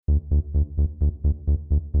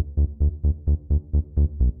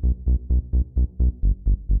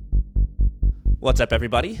What's up,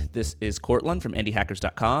 everybody? This is Cortland from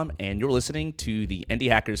IndieHackers.com, and you're listening to the Indie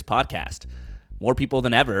Hackers podcast. More people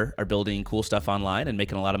than ever are building cool stuff online and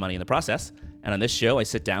making a lot of money in the process. And on this show, I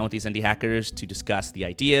sit down with these indie hackers to discuss the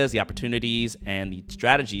ideas, the opportunities, and the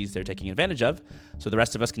strategies they're taking advantage of so the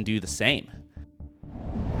rest of us can do the same.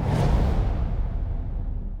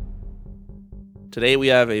 Today, we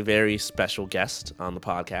have a very special guest on the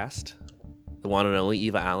podcast, the one and only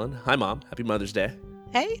Eva Allen. Hi, Mom. Happy Mother's Day.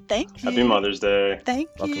 Hey, thank you. Happy Mother's Day. Thank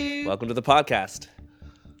you. Welcome to the podcast.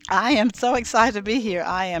 I am so excited to be here.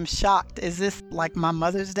 I am shocked. Is this like my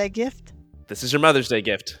Mother's Day gift? This is your Mother's Day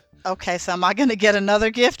gift. Okay, so am I going to get another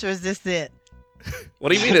gift or is this it?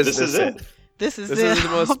 What do you mean this is it? This is This it. is the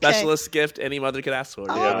most Okay. specialist gift any mother could ask for.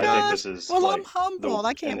 Oh, Yeah, I God. think this is Well, like I'm humbled.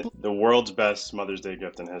 I can't. the world's best Mother's Day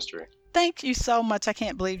gift in history. Thank you so much. I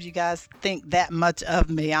can't believe you guys think that much of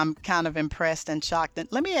me. I'm kind of impressed and shocked. And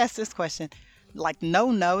let me ask this question. Like,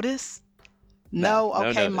 no notice? No, no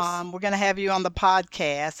okay, notice. Mom, we're going to have you on the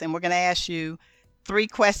podcast and we're going to ask you 3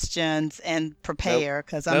 questions and prepare.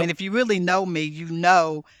 Because, I Nope. mean, if you really know me, you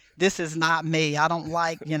know this is not me. I don't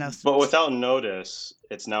like, But without notice,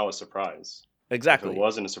 it's now a surprise. If Exactly. it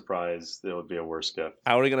wasn't a surprise, it would be a worse gift.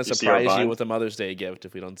 How are we going to You see our surprise you vibe? with a Mother's Day gift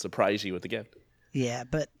if we don't surprise you with the gift? Yeah,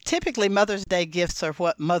 but typically Mother's Day gifts are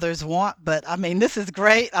what mothers want. But I mean, this is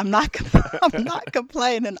great. I'm not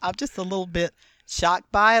complaining. I'm just a little bit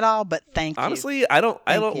shocked by it all. But thank you. Honestly, I don't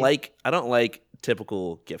you. like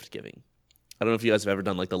typical gift giving. I don't know if you guys have ever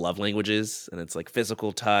done like the love languages, and it's like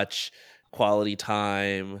physical touch, quality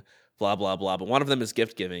time, blah blah blah. But one of them is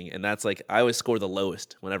gift giving, and that's like I always score the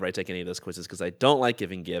lowest whenever I take any of those quizzes because I don't like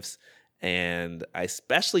giving gifts, and I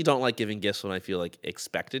especially don't like giving gifts when I feel like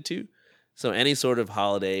expected to. So any sort of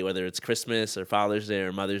holiday, whether it's Christmas or Father's Day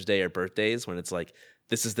or Mother's Day or birthdays, when it's like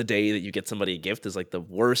this is the day that you get somebody a gift, is like the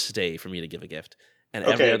worst day for me to give a gift. And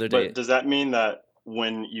every Okay, other day, but does that mean that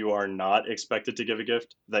when you are not expected to give a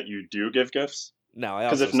gift, that you do give gifts? no, I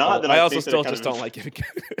 'Cause also if not, still, then I I also think that it still kind just of- don't like giving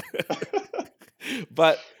gifts.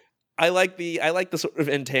 But I like the sort of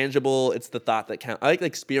intangible. It's the thought that counts. I like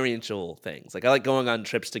experiential things. Like I like going on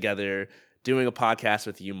trips together, doing a podcast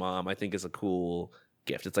with you, Mom. I think is a cool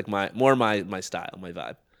gift. It's like my style, my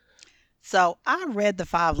vibe. So I read the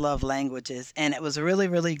 5 Love Languages, and it was a really,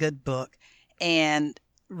 really good book. And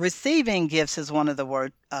receiving gifts is one of the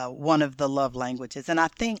love languages. And I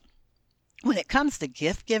think when it comes to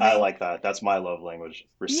gift giving, I like that. That's my love language.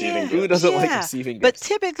 Receiving Yeah. Who gifts. doesn't like Yeah, receiving but gifts?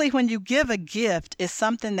 typically when you give a gift, it's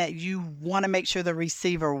something that you want to make sure the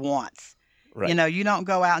receiver wants. Right. You don't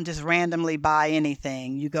go out and just randomly buy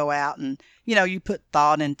anything. You go out and, you put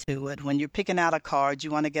thought into it. When you're picking out a card,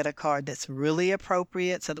 you want to get a card that's really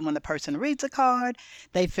appropriate so that when the person reads a card,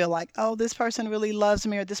 they feel like, oh, this person really loves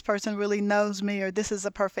me, or this person really knows me, or this is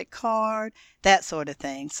a perfect card, that sort of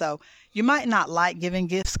thing. So you might not like giving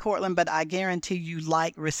gifts, Cortland, but I guarantee you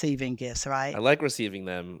like receiving gifts, right? I like receiving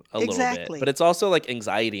them a little bit, Exactly. but it's also like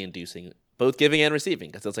anxiety inducing, both giving and receiving.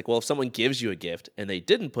 Because it's like, well, if someone gives you a gift and they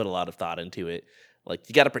didn't put a lot of thought into it, like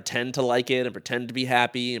you got to pretend to like it and pretend to be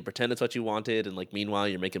happy and pretend it's what you wanted. And like, meanwhile,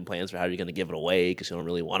 you're making plans for how you're going to give it away because you don't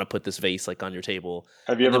really want to put this vase like on your table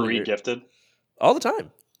Have you And ever then you're- re-gifted? all the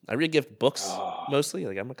time. I re-gift books Oh. mostly.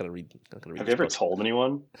 Like I'm not going to read. Have this you ever book. told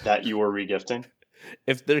anyone that you were re-gifting?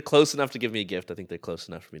 If they're close enough to give me a gift, I think they're close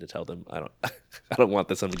enough for me to tell them I don't. I don't want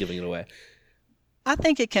this. I'm giving it away. I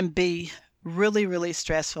think it can be really, really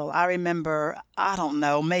stressful. I remember, I don't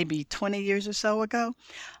know, maybe 20 years or so ago,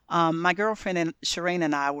 my girlfriend and Shireen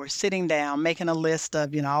and I were sitting down making a list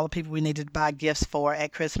of, all the people we needed to buy gifts for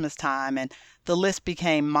at Christmas time, and the list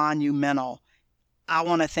became monumental. I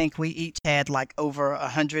want to think we each had like over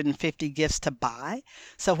 150 gifts to buy.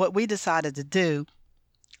 So what we decided to do,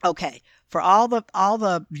 okay, for all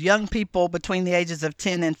the young people between the ages of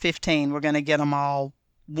 10 and 15, we're going to get them all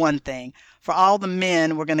one thing. For all the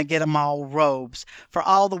men, we're going to get them all robes. For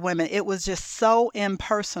all the women, it was just so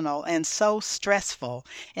impersonal and so stressful.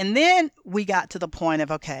 And then we got to the point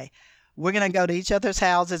of, okay, we're going to go to each other's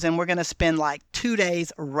houses and we're going to spend like 2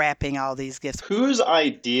 days wrapping all these gifts. Whose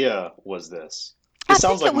idea was this? I It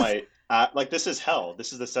sounds think like it this is hell.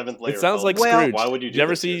 This is the 7th layer. It sounds of like hell. Well- Scrooge. Why would you do Did you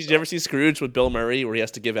ever this to see? yourself? Did you ever see Scrooge with Bill Murray, where he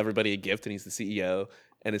has to give everybody a gift and he's the CEO,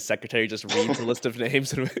 and his secretary just reads a list of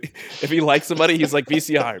names, and if he likes somebody, he's like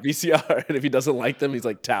VCR, VCR, and if he doesn't like them, he's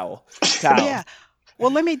like towel, towel. Yeah.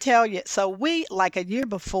 Well, let me tell you. So we, like a year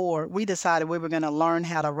before, we decided we were going to learn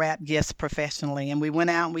how to wrap gifts professionally, and we went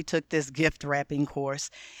out and we took this gift wrapping course.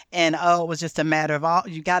 And oh, it was just a matter of all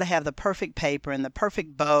you got to have the perfect paper and the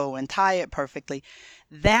perfect bow and tie it perfectly.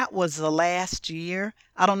 That was the last year.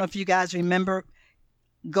 I don't know if you guys remember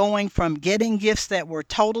going from getting gifts that were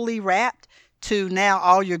totally wrapped to now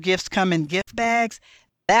all your gifts come in gift bags.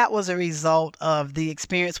 That was a result of the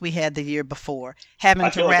experience we had the year before, having I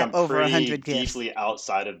to feel like wrap I'm over pretty 100 gifts. deeply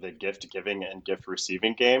outside of the gift giving and gift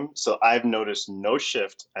receiving game, so I've noticed no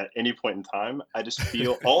shift at any point in time. I just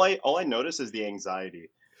feel all I notice is the anxiety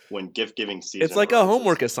when gift giving season It's like a arises.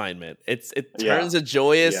 homework assignment. It Yeah, turns a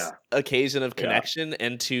joyous yeah, occasion of yeah. connection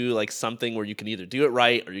into like something where you can either do it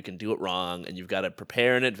right or you can do it wrong, and you've got to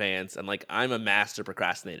prepare in advance. And like I'm a master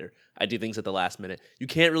procrastinator. I do things at the last minute. You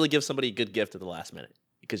can't really give somebody a good gift at the last minute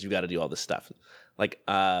because you got to do all this stuff. Like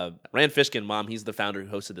Rand Fishkin, mom, he's the founder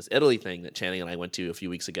who hosted this Italy thing that Channing and I went to a few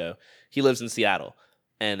weeks ago. He lives in Seattle,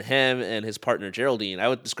 and him and his partner Geraldine, I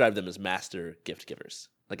would describe them as master gift givers.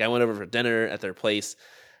 Like I went over for dinner at their place,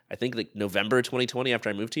 I think like November 2020 after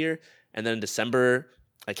I moved here. And then in December,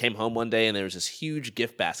 I came home one day and there was this huge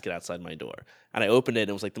gift basket outside my door. And I opened it and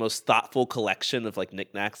it was like the most thoughtful collection of like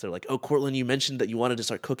knickknacks. They're like, oh, Cortland, you mentioned that you wanted to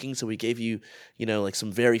start cooking. So we gave you, like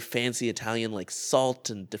some very fancy Italian like salt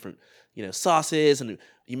and different, sauces. And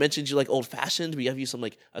you mentioned you like old fashioned. We gave you some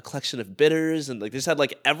like a collection of bitters. And like they just had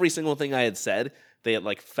like every single thing I had said. They had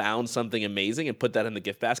like found something amazing and put that in the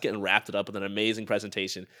gift basket and wrapped it up with an amazing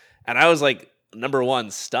presentation. And I was like, number one,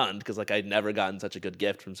 stunned because like I'd never gotten such a good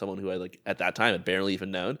gift from someone who I like at that time had barely even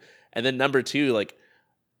known. And then number two, like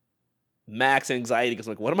max anxiety because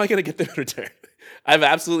I'm like, what am I going to get them in return? I have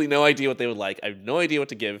absolutely no idea what they would like. I have no idea what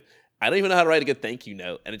to give. I don't even know how to write a good thank you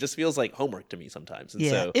note. And it just feels like homework to me sometimes. And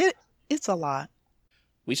Yeah, so it's a lot.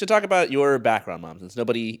 we should talk about your background, Mom, since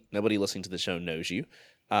nobody listening to the show knows you.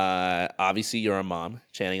 Obviously, you're a mom.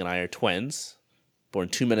 Channing and I are twins, born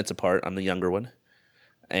 2 minutes apart. I'm the younger one.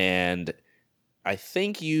 And I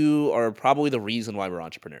think you are probably the reason why we're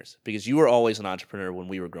entrepreneurs, because you were always an entrepreneur when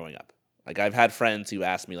we were growing up. Like I've had friends who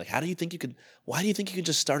asked me like, why do you think you could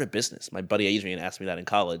just start a business? My buddy Adrian asked me that in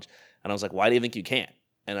college. And I was like, why do you think you can't?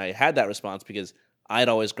 And I had that response because I'd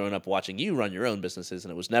always grown up watching you run your own businesses.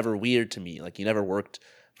 And it was never weird to me. Like you never worked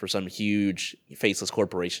for some huge faceless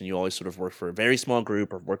corporation. You always sort of worked for a very small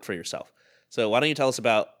group or worked for yourself. So why don't you tell us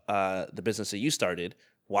about the business that you started,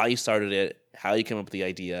 why you started it, how you came up with the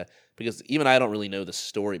idea, because even I don't really know the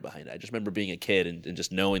story behind it. I just remember being a kid and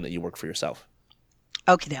just knowing that you work for yourself.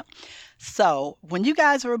 Okay, now. So when you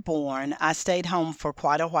guys were born, I stayed home for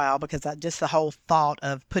quite a while because just the whole thought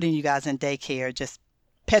of putting you guys in daycare just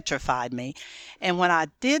petrified me. And when I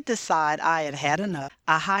did decide I had had enough,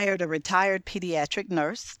 I hired a retired pediatric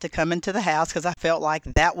nurse to come into the house because I felt like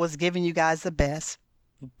that was giving you guys the best.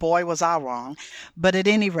 Boy, was I wrong. But at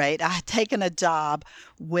any rate, I had taken a job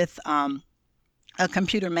with a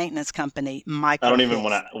computer maintenance company, I don't even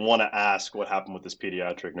Microfix. want to ask what happened with this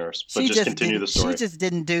pediatric nurse, but She just just continue the didn't. She story. just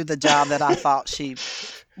didn't do the job that I thought she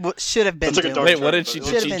should have been That's like a dark doing. Wait, what turn, did she but did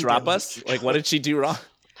Should have she been drop doing. us? Like what did she do wrong?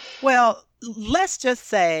 Well, let's just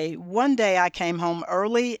say one day I came home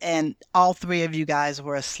early and all three of you guys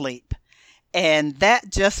were asleep. And that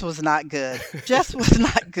just was not good. Just was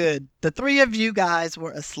not good. The three of you guys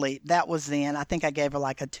were asleep. That was then. I think I gave her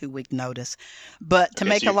like a 2-week notice. But to Okay,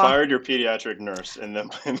 make so a you long fired your pediatric nurse, and then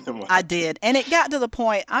what I happened? did. And it got to the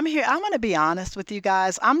point, I'm going to be honest with you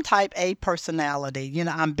guys. I'm type A personality.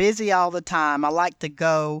 I'm busy all the time. I like to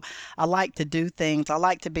go. I like to do things. I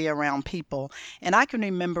like to be around people. And I can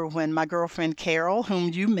remember when my girlfriend Carol, whom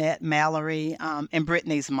you met, Mallory, and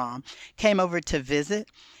Brittany's mom, came over to visit.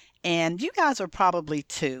 And you guys are probably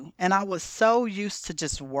 2. And I was so used to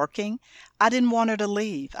just working. I didn't want her to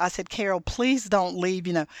leave. I said, Carol, please don't leave.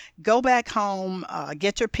 Go back home,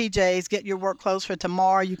 get your PJs, get your work clothes for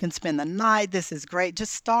tomorrow. You can spend the night. This is great.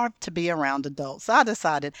 Just starve to be around adults. So I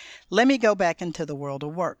decided, let me go back into the world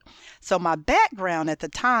of work. So my background at the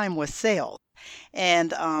time was sales.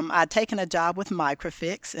 And I'd taken a job with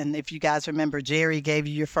Microfix. And if you guys remember, Jerry gave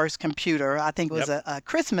you your first computer. I think it was Yep. a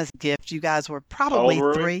Christmas gift. You guys were How old probably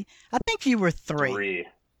were we? 3. I think you were 3. 3.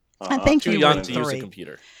 I think Too you were young to use a 3.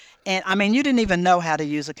 computer. And I mean, you didn't even know how to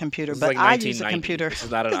use a computer, This is but like I use a 1990. computer. This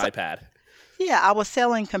is not an iPad. Yeah, I was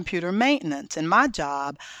selling computer maintenance, and my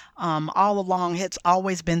job all along it's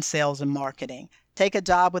always been sales and marketing. Take a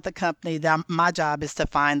job with a company, my job is to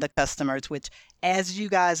find the customers, which, as you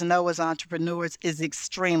guys know, as entrepreneurs, is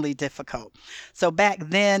extremely difficult. So back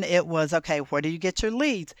then it was, okay, where do you get your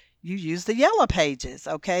leads? You use the Yellow Pages,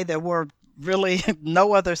 okay? There were really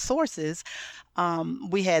no other sources.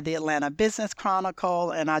 We had the Atlanta Business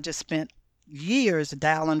Chronicle, and I just spent years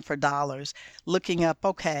dialing for dollars, looking up,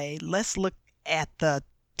 okay, let's look at the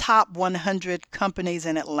top 100 companies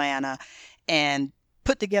in Atlanta and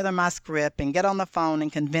put together my script and get on the phone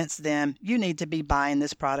and convince them you need to be buying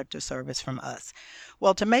this product or service from us.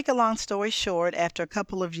 Well, to make a long story short, after a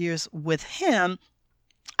couple of years with him,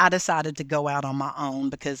 I decided to go out on my own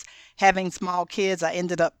because having small kids, I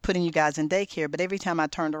ended up putting you guys in daycare, but every time I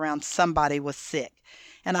turned around, somebody was sick.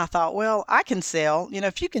 And I thought, well, I can sell.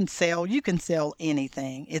 If you can sell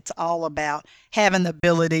anything. It's all about having the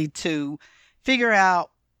ability to figure out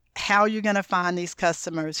how you're going to find these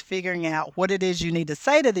customers, figuring out what it is you need to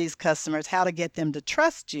say to these customers, how to get them to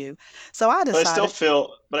trust you. So I But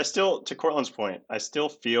decided, to Cortland's point, I still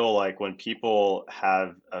feel like when people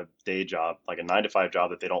have a day job, like a 9 to 5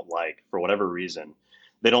 job that they don't like for whatever reason,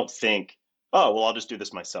 they don't think, oh, well, I'll just do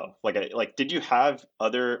this myself. Did you have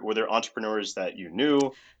were there entrepreneurs that you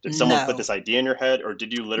knew? Did someone put no, this idea in your head, or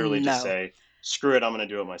did you literally just no. say, screw it, I'm going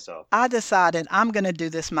to do it myself? I decided I'm going to do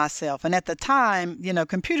this myself. And at the time,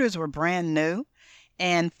 computers were brand new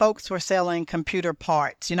and folks were selling computer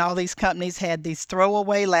parts. All these companies had these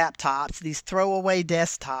throwaway laptops, these throwaway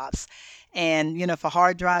desktops. And, if a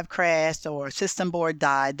hard drive crashed or a system board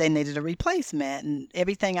died, they needed a replacement. And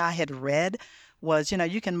everything I had read was,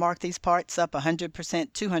 you can mark these parts up 100%,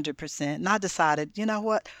 200%. And I decided, you know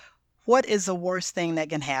what? What is the worst thing that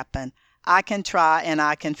can happen? I can try and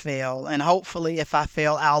I can fail. And hopefully, if I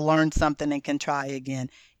fail, I'll learn something and can try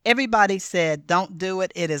again. Everybody said, don't do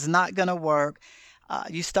it. It is not going to work.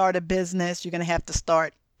 You start a business, you're going to have to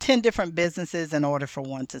start 10 different businesses in order for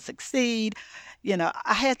one to succeed.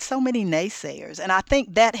 I had so many naysayers, and I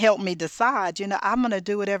think that helped me decide, I'm going to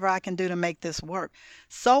do whatever I can do to make this work.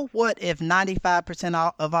 So what if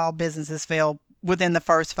 95% of all businesses fail within the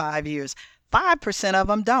first 5 years? 5% of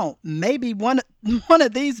them don't. Maybe one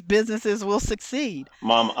of these businesses will succeed.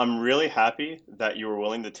 Mom, I'm really happy that you were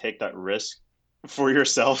willing to take that risk for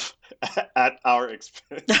yourself at our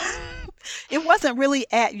expense. It wasn't really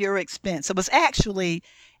at your expense. It was actually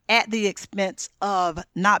at the expense of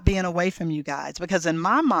not being away from you guys. Because in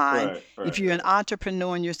my mind, if you're an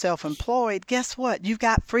entrepreneur and you're self-employed, guess what? You've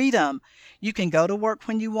got freedom. You can go to work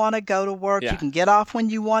when you want to go to work. Yeah. You can get off when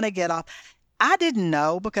you want to get off. I didn't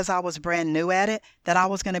know, because I was brand new at it, that I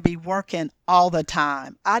was going to be working all the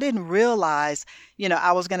time. I didn't realize,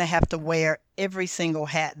 I was going to have to wear every single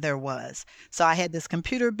hat there was. So I had this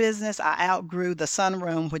computer business. I outgrew the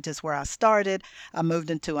sunroom, which is where I started. I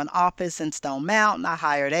moved into an office in Stone Mountain. I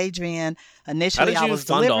hired Adrian. How Initially, did I you was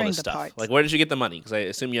fund all delivering this the stuff? parts. Like, where did you get the money? Because I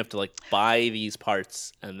assume you have to buy these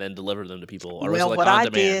parts and then deliver them to people, or was Well, it what on I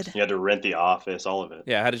demand? did, You had to rent the office, all of it.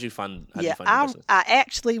 Yeah, how did you fund your I business?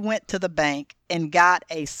 actually went to the bank and got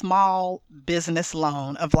a small business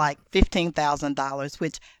loan of like $15,000,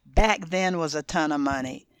 which back then was a ton of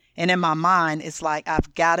money. And in my mind, it's like,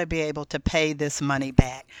 I've got to be able to pay this money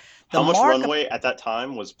back. The How much markup, runway at that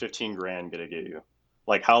time was 15 grand gonna get you?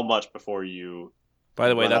 Like how much before you By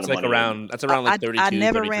the way, run out that's of like money? around I $32,000,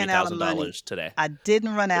 never ran out of money. $33,000 today. I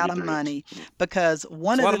didn't run out of 33. money because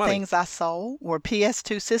one It's a of lot the of money. things I sold were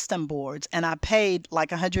PS2 system boards, and I paid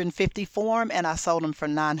like 150 for them, and I sold them for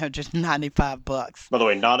 $995. By the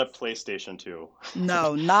way, not a PlayStation 2.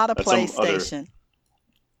 No, not a That's some other. PlayStation.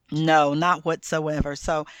 No, not whatsoever.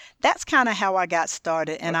 So that's kind of how I got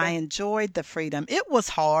started, and I Okay. enjoyed the freedom. It was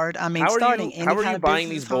hard. I mean, How are starting you? any How are kind you of buying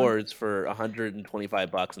business these is hard. boards for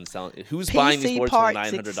 $125 and selling? Who's buying these PC boards for Parts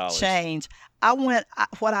 $900? Exchange.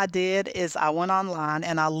 What I did is I went online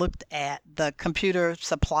and I looked at the computer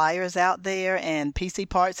suppliers out there, and PC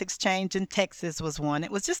Parts Exchange in Texas was one.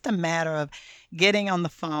 It was just a matter of getting on the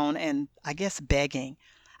phone and, I guess, begging.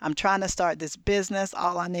 I'm trying to start this business.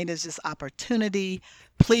 All I need is just opportunity.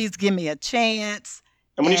 Please give me a chance.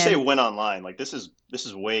 And when you say And went online, like this is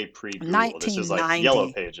way pre-Google. This is like Yellow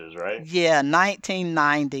 1990. Pages, right? Yeah,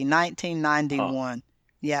 1990, Huh. 1991.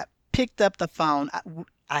 Yeah, picked up the phone.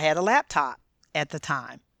 I had a laptop at the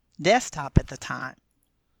time, desktop at the time.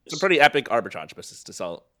 It's a pretty epic arbitrage business to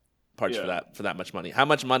sell parts Yeah. for that much money. How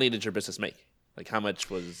much money did your business make? Like, how much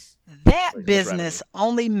was That much business revenue?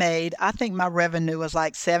 only made, I think my revenue was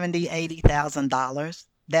like $70,000, $80,000.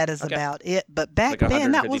 That is Okay, about it. But back like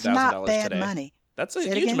then, that was not $150,000 bad today. money. That's a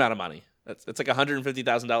Say it huge again. amount of money. It's like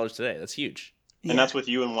 $150,000 today. That's huge. And Yeah. that's with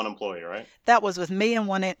you and one employee, right? That was with me and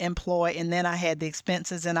one employee, and then I had the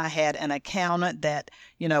expenses, and I had an accountant that,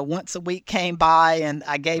 once a week came by, and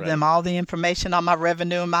I gave Right. them all the information on my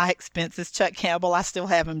revenue and my expenses. Chuck Campbell, I still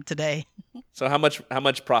have him today. So how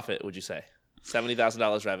much profit would you say?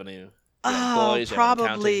 $70,000 revenue. You got Oh, employees, you have an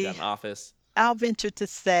accountant, you got probably, an office. I'll venture to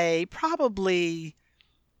say probably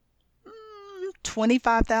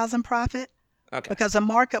 25,000 profit. Okay. because the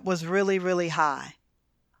markup was really, really high.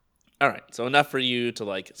 All right. So enough for you to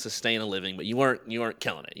like sustain a living, but you weren't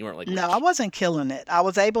killing it. You weren't like No, I rich. wasn't killing it. I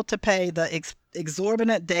was able to pay the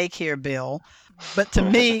exorbitant daycare bill, but to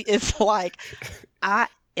me, it's like I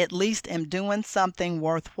at least am doing something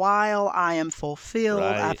worthwhile. I am fulfilled.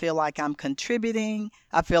 I Right. feel like I'm contributing.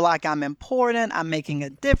 I feel like I'm important. I'm making a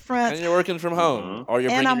difference. And you're working from home, Hmm. or you're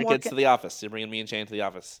And bringing I'm your kids working. to the office. You're bringing me and Shane to the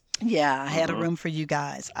office. Yeah, I had a Hmm. room for you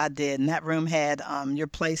guys. I did. And that room had your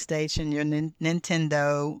PlayStation, your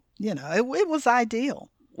Nintendo. It was ideal.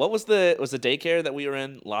 What was the daycare that we were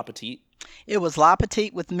in? La Petite. It was La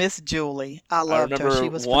Petite with Miss Julie. I I loved her. remember She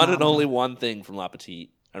was one and only phenomenal. one thing from La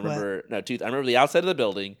Petite. I What? remember no two. I remember the outside of the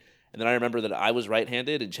building, and then I remember that I was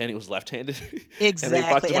right-handed and Jenny was left-handed, and they fucked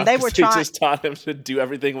Exactly. him And up they because were they trying. just taught him to do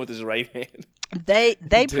everything with his right hand. They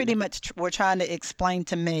pretty Didn't. much were trying to explain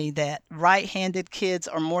to me that right-handed kids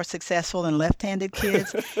are more successful than left-handed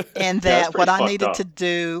kids, and Yeah, it's that pretty fucked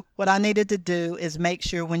what I needed to do is make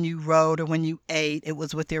sure when you wrote or when you ate, it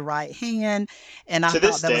was with your right hand. And I To thought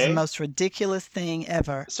this that was the day, most ridiculous thing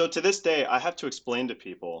ever. so to this day, I have to explain to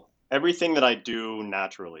people everything that I do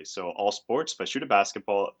naturally. So all sports, if I shoot a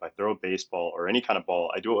basketball, if I throw a baseball or any kind of ball,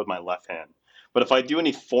 I do it with my left hand. But if I do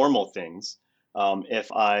any formal things, if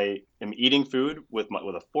I am eating food with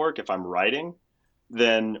a fork, if I'm writing,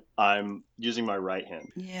 then I'm using my right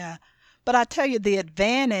hand. Yeah. But I tell you, the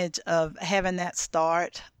advantage of having that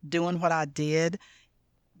start doing what I did,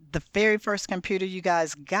 the very first computer you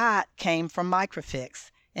guys got came from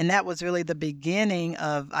Microfix. And that was really the beginning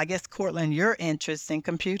of, I guess, Cortland, your interest in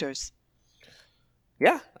computers.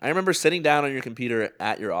 Yeah, I remember sitting down on your computer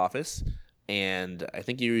at your office, and I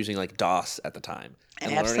think you were using like DOS at the time,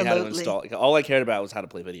 and learning how to Absolutely. install. Like, all I cared about was how to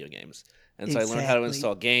play video games, and so I learned how to Exactly.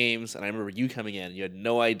 install games. And I remember you coming in, and you had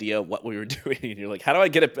no idea what we were doing, and you're like, "How do I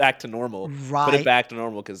get it back to normal? Put it Right. back to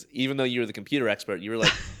normal?" Because even though you were the computer expert, you were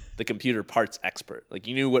like the computer parts expert. Like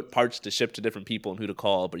you knew what parts to ship to different people and who to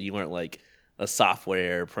call, but you weren't like a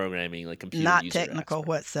software programming like computer Not user technical expert.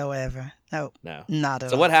 whatsoever. No, No. not at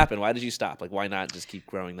So what all. happened? Why did you stop? Like, why not just keep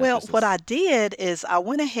growing that Well, what I business? did is I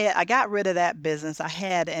went ahead, I got rid of that business I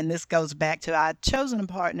had, and this goes back to I'd chosen a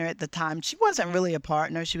partner at the time. She wasn't really a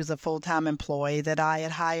partner, she was a full-time employee that I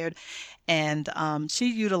had hired, and she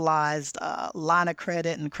utilized line of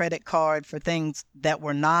credit and credit card for things that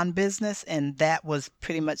were non-business, and that was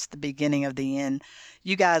pretty much the beginning of the end.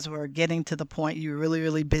 You guys were getting to the point you were really,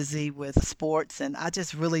 really busy with sports, and I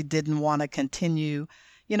just really didn't want to continue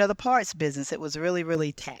the parts business. It was really,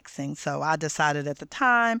 really taxing. So I decided at the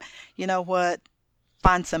time, you know what,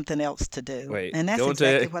 find something else to do. Wait, And that's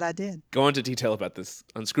exactly what I did. go into detail about this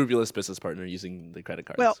unscrupulous business partner using the credit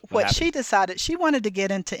Well, cards. What what happened? she decided, she wanted to get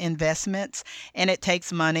into investments, and it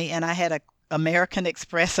takes money. And I had a American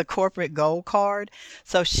Express, a corporate gold card.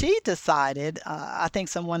 So she decided, I think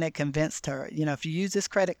someone had convinced her, if you use this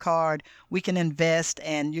credit card, we can invest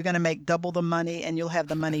and you're going to make double the money and you'll have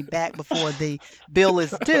the money back before the bill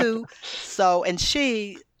is due. So, and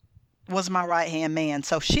she was my right hand man.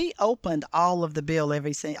 So she opened all the bills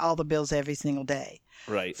every single day.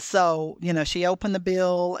 Right. So, she opened the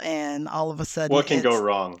bill and all of a sudden What can go it's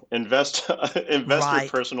wrong? Invest your right.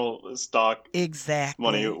 personal stock money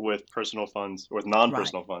Exactly. with personal funds, with Right.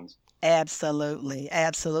 non-personal funds. Absolutely.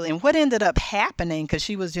 Absolutely. And what ended up happening, because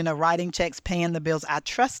she was, writing checks, paying the bills, I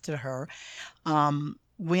trusted her.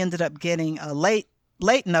 We ended up getting a late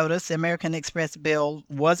notice. The American Express bill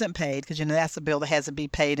wasn't paid because, that's a bill that has to be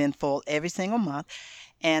paid in full every single month.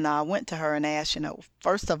 And I went to her and asked,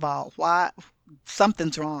 first of all, why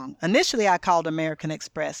something's wrong. Initially, I called American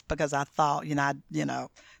Express because I thought,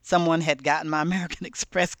 someone had gotten my American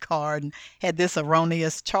Express card and had this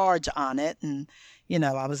erroneous charge on it. And,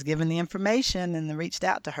 I was given the information and reached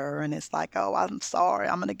out to her. And it's like, oh, I'm sorry,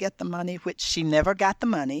 I'm going to get the money, which she never got the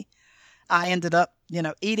money. I ended up,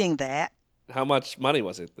 eating that. How much money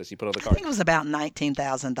was it that she put on the I card? think it was about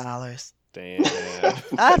 $19,000. Damn.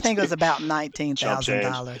 I think it was about Chump change.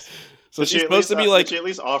 $19,000. So she's supposed to be Did like, she at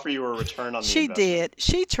least offer you a return on the She investment? did.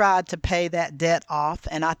 She tried to pay that debt off,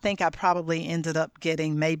 and I think I probably ended up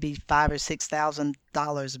getting maybe $5,000 or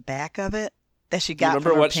 $6,000 back of it that she do you got remember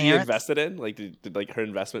from her what she parents. invested in? Like, did like her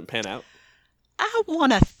investment pan out? I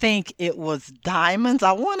want to think it was diamonds.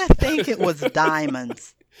 I want to think it was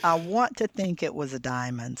diamonds. I want to think it was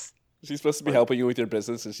diamonds. She's supposed to be helping you with your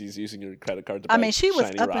business, and she's using your credit card to buy I mean, she was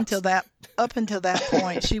shiny up rocks. until that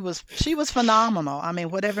point. She was phenomenal. I mean,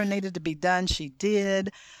 whatever needed to be done, she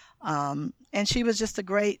did, and she was just a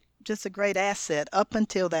great asset up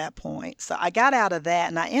until that point. So I got out of that,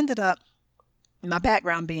 and I ended up my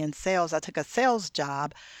background being sales. I took a sales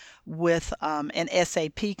job with an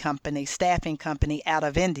SAP company, staffing company out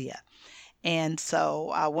of India. And so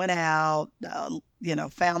I went out,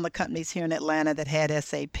 found the companies here in Atlanta that had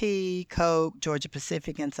SAP, Coke, Georgia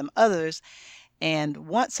Pacific, and some others. And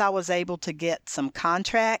once I was able to get some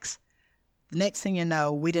contracts, the next thing you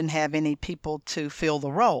know, we didn't have any people to fill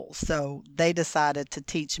the roles. So they decided to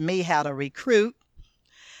teach me how to recruit.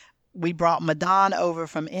 We brought Madan over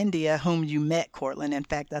from India, whom you met, Courtland. In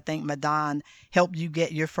fact, I think Madan helped you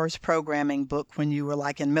get your first programming book when you were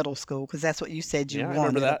like in middle school, because that's what you said you Yeah, I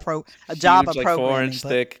wanted, remember that. a Java Huge, like programming 4-inch book.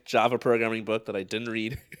 thick Java programming book that I didn't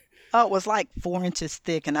read. Oh, it was like 4 inches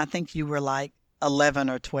thick, and I think you were like 11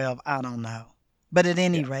 or 12. I don't know. But at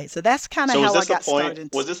any rate, so that's kind of So how I got started.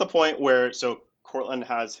 was this a point where Cortland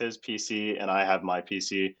has his PC and I have my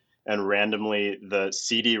PC, and randomly the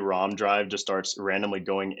CD-ROM drive just starts randomly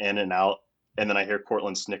going in and out, and then I hear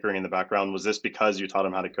Cortland snickering in the background? Was this because you taught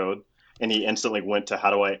him how to code, and he instantly went to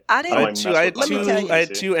how do I I didn't. mess with Let me tell you. I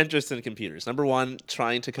had two interests in computers. Number one,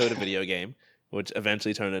 trying to code a video game, which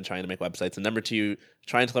eventually turned into trying to make websites. And number two,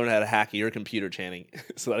 trying to learn how to hack your computer, Channing,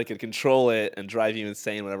 so that I could control it and drive you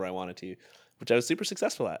insane whenever I wanted to, which I was super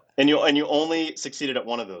successful at. And you only succeeded at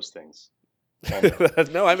one of those things.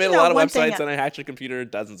 No, I made a lot of websites and I hacked your computer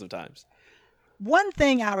dozens of times. One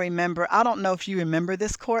thing I remember, I don't know if you remember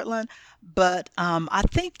this, Courtland, but I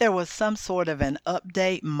think there was some sort of an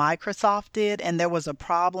update Microsoft did, and there was a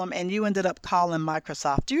problem, and you ended up calling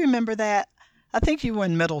Microsoft. Do you remember that? I think you were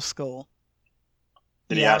in middle school.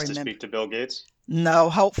 Did he ask to speak to Bill Gates?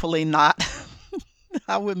 No, hopefully not.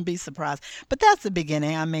 I wouldn't be surprised. But that's the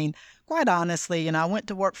beginning. I mean, quite honestly, I went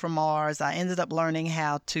to work for Mars. I ended up learning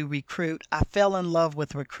how to recruit. I fell in love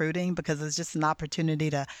with recruiting because it's just an opportunity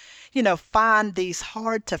to, find these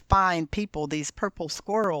hard to find people, these purple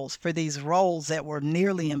squirrels for these roles that were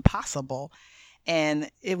nearly impossible. And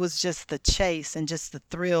it was just the chase and just the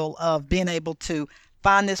thrill of being able to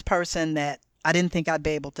find this person that I didn't think I'd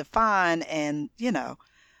be able to find and,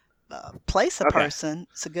 place a person.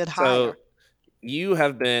 It's a good hire. So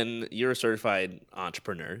you're a certified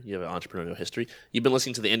entrepreneur. You have an entrepreneurial history. You've been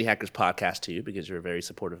listening to the Indie Hackers podcast too, because you're a very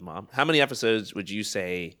supportive mom. How many episodes would you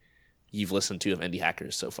say you've listened to of Indie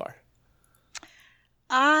Hackers so far?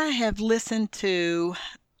 I have listened to,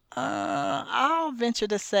 I'll venture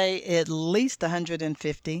to say at least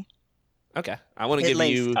 150. Okay, I want to give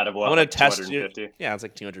you. Out of what, I want to test 250? you. Yeah, it's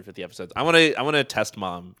like 250 episodes. I want to test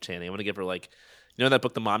Mom, Channing. I want to give her that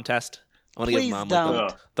book, The Mom Test. I want to give Mom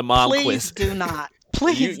the Mom Please quiz. Do not.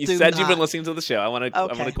 Please you do said not. you've been listening to the show. I want to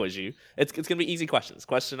Okay. quiz you. It's gonna be easy questions.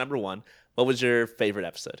 Question number 1: what was your favorite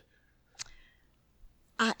episode?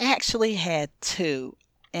 I actually had two,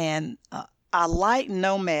 and I like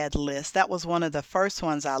Nomad List. That was one of the first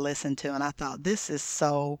ones I listened to, and I thought, this is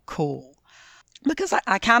so cool. Because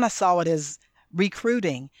I kind of saw it as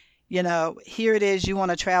recruiting. Here it is, you want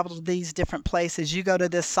to travel to these different places. You go to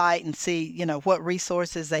this site and see, what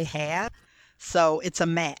resources they have. So it's a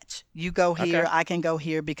match. You go here, I can go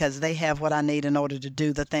here because they have what I need in order to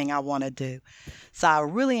do the thing I want to do. So I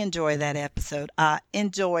really enjoyed that episode. I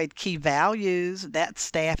enjoyed Key Values, that's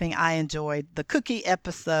staffing. I enjoyed the cookie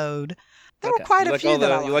episode. There were quite a few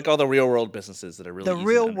that I liked. You like all the real world businesses that are really easy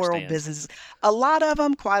real to world understand. businesses. A lot of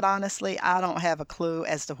them, quite honestly, I don't have a clue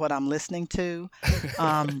as to what I'm listening to.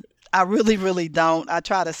 I really, really don't. I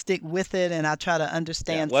try to stick with it and I try to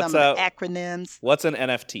understand some of the acronyms. What's an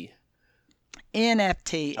NFT?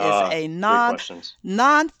 NFT is a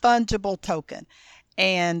non-fungible token.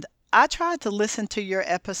 And I tried to listen to your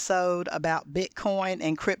episode about Bitcoin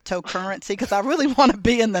and cryptocurrency because I really want to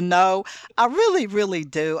be in the know. I really, really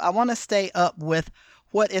do. I want to stay up with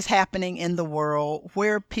what is happening in the world,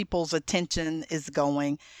 where people's attention is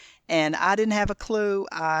going. And I didn't have a clue.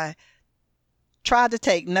 I tried to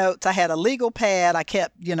take notes. I had a legal pad. I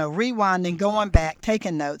kept, rewinding, going back,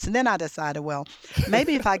 taking notes. And then I decided, well,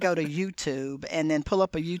 maybe if I go to YouTube and then pull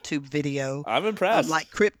up a YouTube video. I'm impressed. Like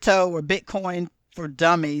crypto or Bitcoin for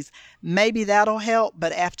dummies, maybe that'll help.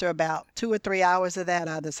 But after about 2 or 3 hours of that,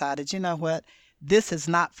 I decided, you know what? This is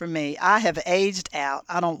not for me. I have aged out.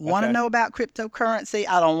 I don't want to know about cryptocurrency.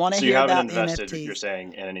 I don't want to hear about NFTs. So you haven't invested, you're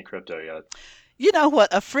saying, in any crypto yet? You know what?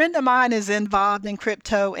 A friend of mine is involved in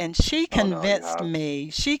crypto, and she convinced me.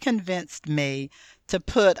 She convinced me to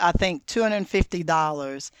put, I think,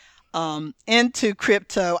 $250 into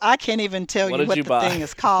crypto. I can't even tell you what the thing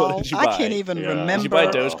is called. I can't even remember. Did you buy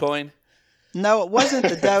Dogecoin? No, it wasn't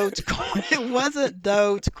the Dogecoin. It wasn't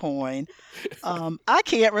Dogecoin. I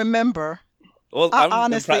can't remember. Well,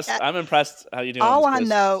 I'm impressed how you doing. All I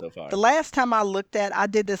know, so far. The last time I looked at, I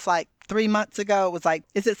did this like 3 months ago. It was like,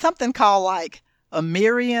 is it something called like a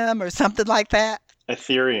Miriam or something like that?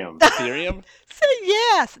 Ethereum. Ethereum?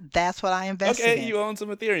 Yes, that's what I invested in. Okay, you own some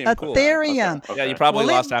Ethereum. Cool. Ethereum. Okay. Yeah, you probably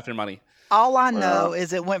lost half your money. All I Well, know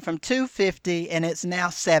is it went from 250 and it's now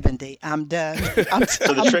 70. I'm done. so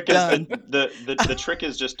the I'm trick is done. the trick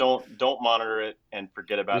is just don't monitor it and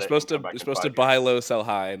forget about it and come back You're in supposed to 5 years. buy low, sell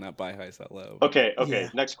high, and not buy high, sell low. But Okay, Yeah.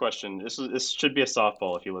 next question. This should be a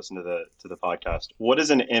softball if you listen to the podcast. What is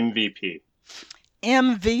an MVP?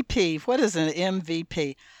 MVP. What is an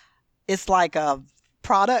MVP? It's like a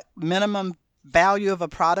product, minimum value of a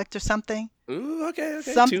product or something. ooh, okay.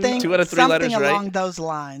 Something, Two out of three letters, something right? along those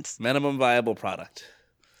lines. Minimum viable product.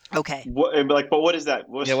 Okay. But what is that?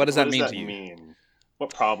 What does that does mean that to you? mean?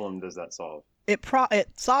 What problem does that solve? It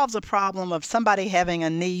solves a problem of somebody having a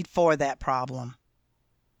need for that problem.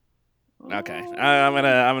 Okay, I'm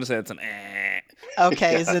gonna say it's an.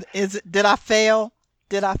 Okay. Yeah. Is it? Did I fail?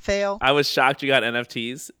 Did I fail? I was shocked you got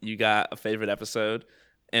NFTs. You got a favorite episode,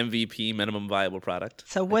 MVP, minimum viable product.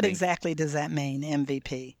 So I what think exactly does that mean,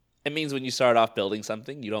 MVP? it means when you start off building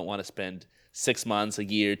something, you don't want to spend 6 months, a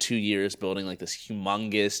year, 2 years building like this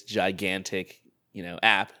humongous, gigantic,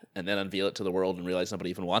 app, and then unveil it to the world and realize nobody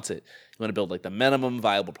even wants it. You want to build like the minimum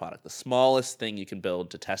viable product, the smallest thing you can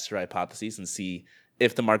build to test your hypotheses and see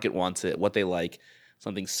if the market wants it, what they like.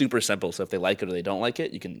 Something super simple. So if they like it or they don't like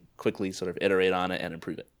it, you can quickly sort of iterate on it and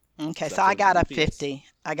improve it. Okay, So so that's I what got a MVP is. 50.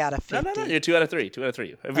 I got a 50. No. You're 2 out of 3. 2 out of 3.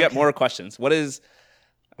 If we got Okay. more questions, I'm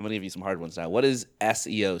going to give you some hard ones now. What does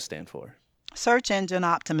SEO stand for? Search engine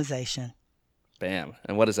optimization. Bam.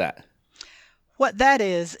 And what is that? What that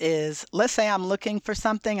is let's say I'm looking for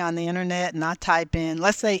something on the internet and I type in,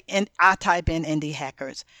 I type in indie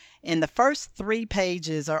hackers. And the first 3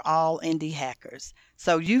 pages are all indie hackers.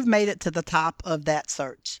 So you've made it to the top of that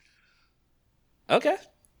search. Okay.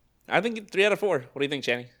 I think 3 out of 4. What do you think,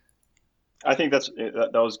 Channing? I think that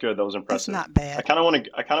was good. That was That's impressive. not bad. I kind of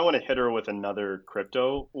want to hit her with another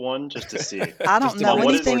crypto one just to see. I don't know Mom,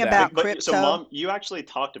 what is- anything about But crypto. so, Mom, you actually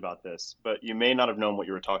talked about this, but you may not have known what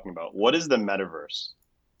you were talking about. What is the metaverse?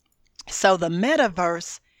 So the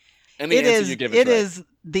metaverse, And the answer you give is it right. is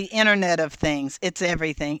the internet of things. It's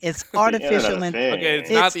everything. It's The Internet artificial of and Things. Okay, it's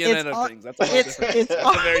It's- not the it's internet ar- of things. That's a lot it's- different. it's That's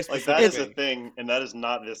ar- a very Like specific that is a thing. thing, and that is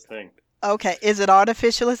not this thing. okay. Is it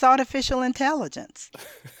artificial? It's artificial intelligence.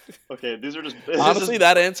 Okay, these are just Honestly,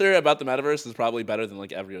 that answer about the metaverse is probably better than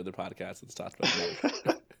like every other podcast that's talked about the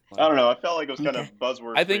metaverse. I don't know. I felt like it was kind Okay. of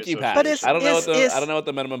buzzword. I think you passed. But it's- I don't know it's- I don't know what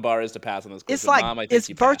the minimum bar is to pass on this quiz. It's but like Mom, I think it's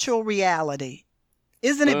you passed. virtual reality.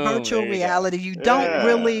 Isn't it Boom, virtual there you go. reality? You don't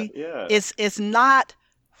really Yeah. it's not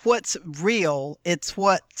what's real, it's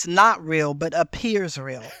what's not real but appears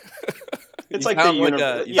real. It's You like sound the like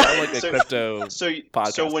universe. you sound like a crypto. So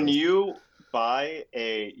podcast when host. you buy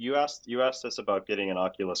you asked us about getting an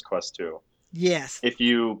Oculus Quest 2. Yes. If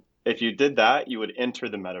you did that, you would enter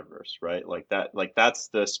the metaverse, right? Like that's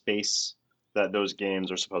the space that those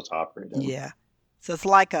games are supposed to operate in. Yeah. So it's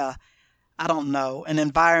like I don't know, an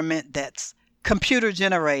environment that's computer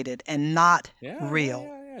generated and not real.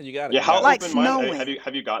 Yeah, you got it. Yeah, you how got it. Like open-minded snowing.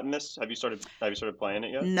 have you gotten this? Have you started playing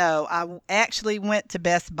it yet? No, I actually went to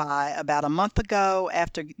Best Buy about a month ago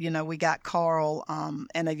after, we got Carl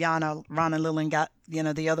and Ayana, Ron and Lillian got,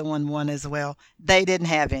 the other one won as well. They didn't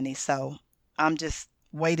have any, so I'm just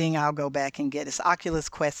waiting. I'll go back and get it. It's Oculus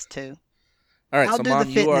Quest 2. All right, I'll so do Mom, the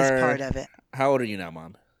you fitness are. part of it. How old are you now,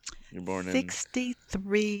 Mom? You're born in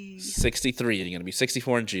 63. 63. You're going to be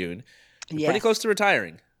 64 in June. You're Yeah. pretty close to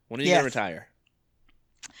retiring. When are you Yes. going to retire?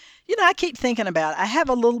 I keep thinking about it. I have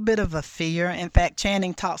a little bit of a fear. In fact,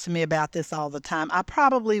 Channing talks to me about this all the time. I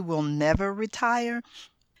probably will never retire.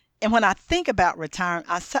 And when I think about retiring,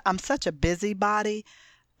 I'm such a busybody.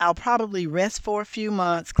 I'll probably rest for a few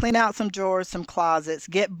months, clean out some drawers, some closets,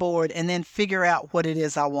 get bored, and then figure out what it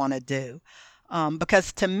is I want to do.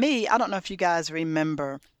 Because to me, I don't know if you guys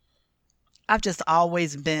remember, I've just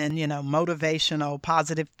always been, motivational,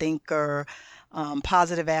 positive thinker,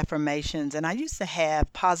 positive affirmations. And I used to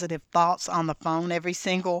have positive thoughts on the phone every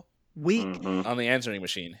single week. Mhm. On the answering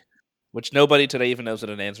machine, which nobody today even knows what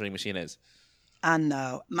an answering machine is. I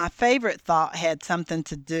know. My favorite thought had something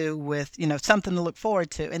to do with, something to look forward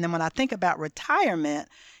to. And then when I think about retirement,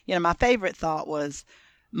 my favorite thought was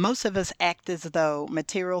most of us act as though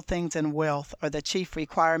material things and wealth are the chief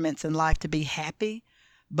requirements in life to be happy.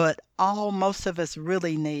 But all most of us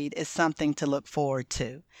really need is something to look forward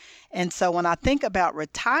to. And so when I think about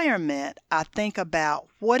retirement, I think about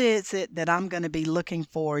what is it that I'm going to be looking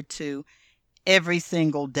forward to every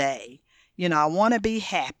single day. I want to be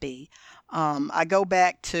happy. I go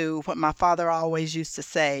back to what my father always used to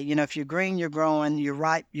say, if you're green, you're growing, you're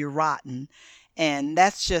ripe, you're rotten. And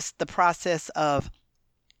that's just the process of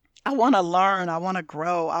I want to learn, I want to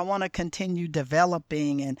grow, I want to continue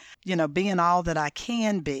developing and, being all that I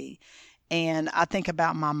can be. And I think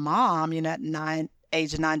about my mom, at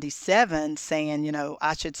age 97 saying,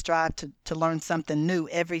 I should strive to learn something new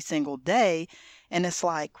every single day. And it's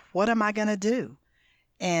like, what am I going to do?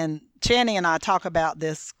 And Channing and I talk about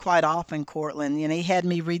this quite often, Cortland. He had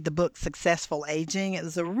me read the book Successful Aging. It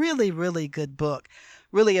was a really, really good book,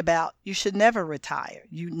 really about you should never retire.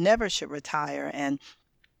 You never should retire. And,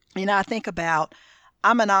 I think about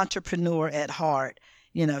I'm an entrepreneur at heart.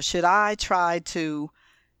 Should I try to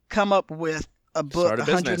come up with a book, Start a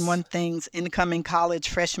business. 101 Things Incoming College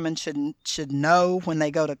Freshmen should know when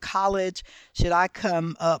they go to college? Should I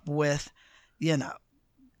come up with,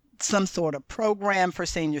 some sort of program for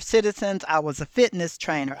senior citizens? I was a fitness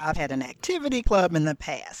trainer. I've had an activity club in the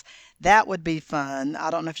past. That would be fun.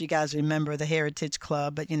 I don't know if you guys remember the Heritage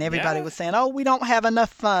Club, but everybody was saying, oh, we don't have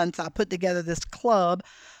enough funds. I put together this club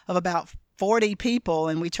of about 40 people,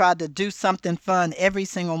 and we tried to do something fun every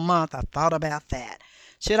single month. I thought about that.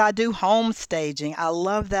 Should I do home staging? I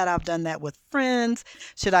love that. I've done that with friends.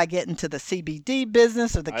 Should I get into the CBD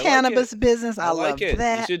business or the cannabis business? I love it.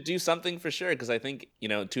 that. You should do something for sure, because I think,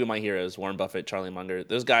 two of my heroes, Warren Buffett, Charlie Munger,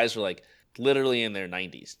 those guys are like literally in their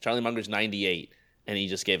 90s. Charlie Munger's 98, and he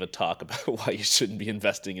just gave a talk about why you shouldn't be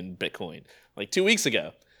investing in Bitcoin like 2 weeks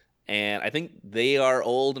ago. And I think they are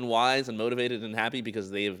old and wise and motivated and happy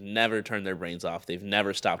because they've never turned their brains off. They've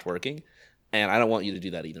never stopped working. And I don't want you to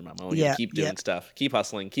do that either, Mom. I want you to keep doing stuff, keep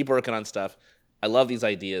hustling, keep working on stuff. I love these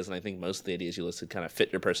ideas, and I think most of the ideas you listed kind of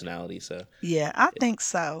fit your personality. So I think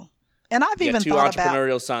so. And I've even two thought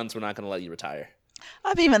entrepreneurial sons. We're not going to let you retire.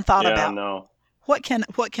 I've even thought about what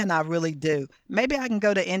can I really do? Maybe I can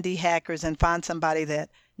go to Indie Hackers and find somebody that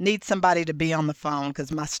needs somebody to be on the phone,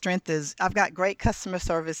 because my strength is I've got great customer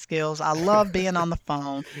service skills. I love being on the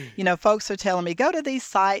phone. Folks are telling me, go to these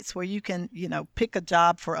sites where you can, pick a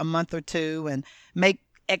job for a month or two and make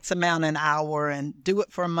X amount an hour and do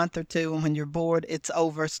it for a month or two. And when you're bored, it's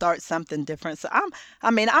over. Start something different. So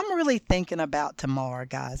I'm really thinking about tomorrow,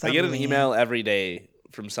 guys. I get an email every day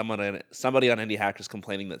from somebody on Indie Hackers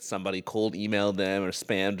complaining that somebody cold emailed them or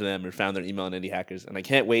spammed them or found their email on Indie Hackers. And I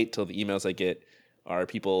can't wait till the emails I get are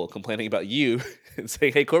people complaining about you and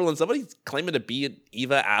saying, hey, Cortland, somebody's claiming to be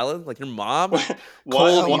Eva Allen, like your mom. Why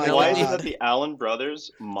is it that the Allen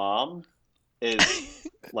brothers' mom is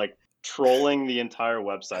like trolling the entire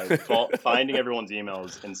website, finding everyone's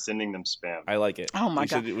emails and sending them spam? I like it. Oh my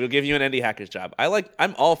God. We'll give you an Indie Hackers job.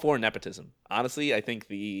 I'm all for nepotism. Honestly, I think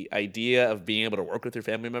the idea of being able to work with your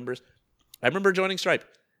family members. I remember joining Stripe,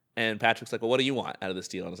 and Patrick's like, well, what do you want out of this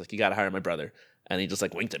deal? And I was like, you got to hire my brother. And he just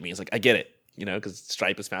like winked at me. He's like, I get it. Because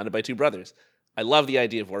Stripe is founded by two brothers. I love the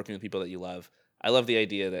idea of working with people that you love. I love the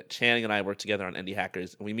idea that Channing and I work together on Indie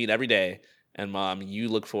Hackers, and we meet every day. And Mom, you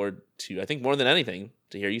look forward to, I think more than anything,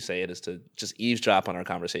 to hear you say it, is to just eavesdrop on our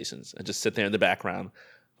conversations and just sit there in the background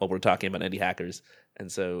while we're talking about Indie Hackers.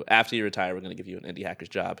 And so after you retire, we're going to give you an Indie Hackers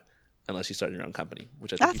job, unless you start your own company,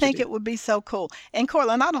 which I think it would be so cool. And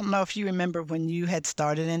Cortland, I don't know if you remember when you had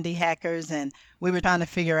started Indie Hackers and we were trying to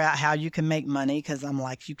figure out how you can make money, because I'm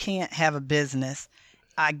like, you can't have a business.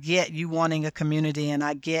 I get you wanting a community, and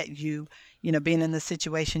I get you, being in the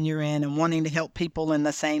situation you're in and wanting to help people in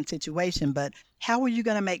the same situation, but how are you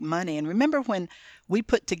going to make money? And remember when we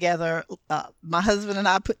put together, my husband and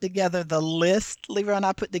I put together the list, Leroy and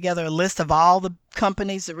I put together a list of all the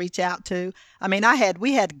companies to reach out to. I mean,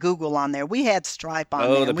 we had Google on there. We had Stripe on there.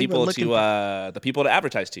 Oh, the people to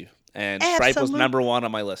advertise to. And Stripe was number one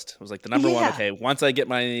on my list. It was like the number one. Okay, once I get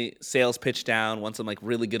my sales pitch down, once I'm like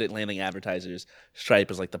really good at landing advertisers, Stripe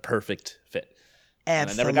is like the perfect fit.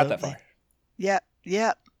 Absolutely. And I never got that far.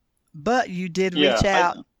 Yep. But you did reach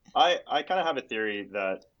out. I kind of have a theory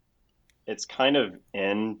that it's kind of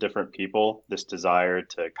in different people, this desire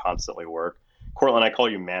to constantly work. Cortland, I call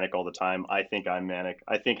you manic all the time. I think I'm manic.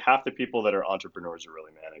 I think half the people that are entrepreneurs are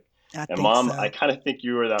really manic. And Mom, I kind of think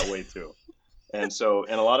you are that way too. And so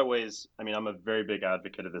in a lot of ways, I mean, I'm a very big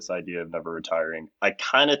advocate of this idea of never retiring. I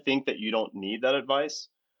kind of think that you don't need that advice,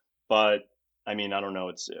 but I mean, I don't know.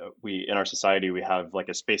 It's in our society, we have like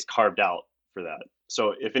a space carved out for that.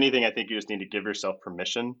 So if anything, I think you just need to give yourself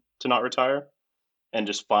permission to not retire and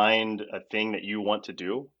just find a thing that you want to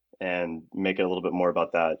do and make it a little bit more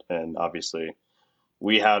about that. And obviously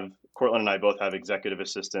Cortland and I both have executive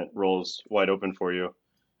assistant roles wide open for you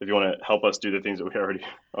if you want to help us do the things that we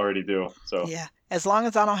already do. So yeah, as long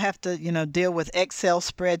as I don't have to, deal with Excel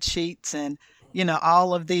spreadsheets and,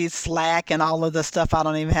 all of these Slack and all of the stuff I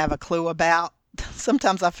don't even have a clue about.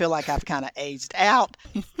 Sometimes I feel like I've kind of aged out.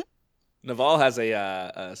 Naval has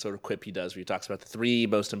a sort of quip he does where he talks about the 3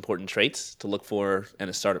 most important traits to look for in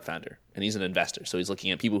a startup founder. And he's an investor, so he's looking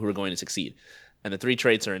at people who are going to succeed. And the 3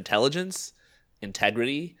 traits are intelligence,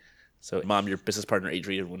 integrity, So, Mom, your business partner,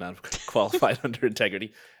 Adrian, would not have qualified under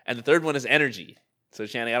integrity. And the third one is energy. So,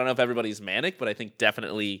 Channing, I don't know if everybody's manic, but I think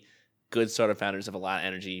definitely good startup founders have a lot of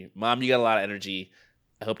energy. Mom, you got a lot of energy.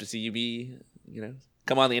 I hope to see you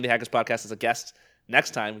come on the Indie Hackers podcast as a guest.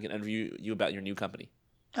 Next time, we can interview you about your new company.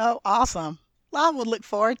 Oh, awesome. Well, I would look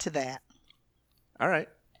forward to that. All right.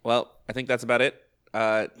 Well, I think that's about it.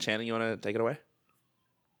 Channing, you want to take it away?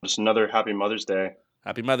 Just another happy Mother's Day.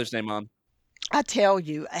 Happy Mother's Day, Mom. I tell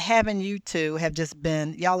you, having you two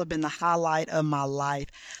y'all have been the highlight of my life.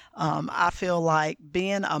 I feel like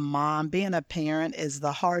being a mom, being a parent is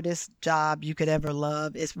the hardest job you could ever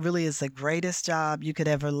love. It really is the greatest job you could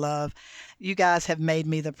ever love. You guys have made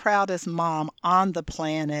me the proudest mom on the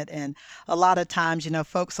planet. And a lot of times,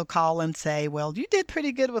 folks will call and say, well, you did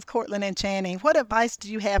pretty good with Courtland and Channing. What advice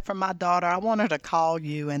do you have for my daughter? I want her to call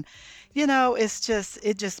you. And,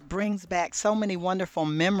 it just brings back so many wonderful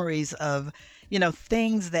memories of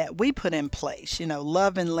things that we put in place.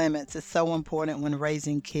 Love and limits is so important when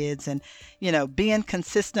raising kids, and, being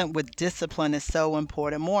consistent with discipline is so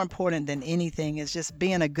important. More important than anything is just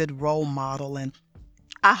being a good role model. And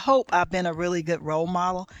I hope I've been a really good role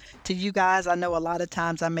model to you guys. I know a lot of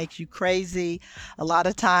times I make you crazy. A lot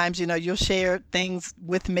of times, you'll share things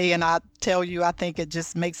with me and I tell you, I think it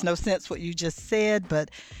just makes no sense what you just said.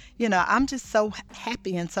 But, I'm just so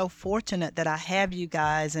happy and so fortunate that I have you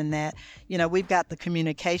guys, and that, we've got the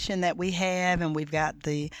communication that we have, and we've got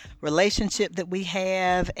the relationship that we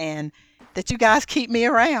have, and that you guys keep me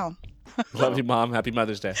around. Love you, Mom. Happy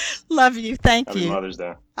Mother's Day. Love you. Thank you. Happy Mother's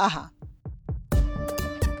Day. Uh-huh.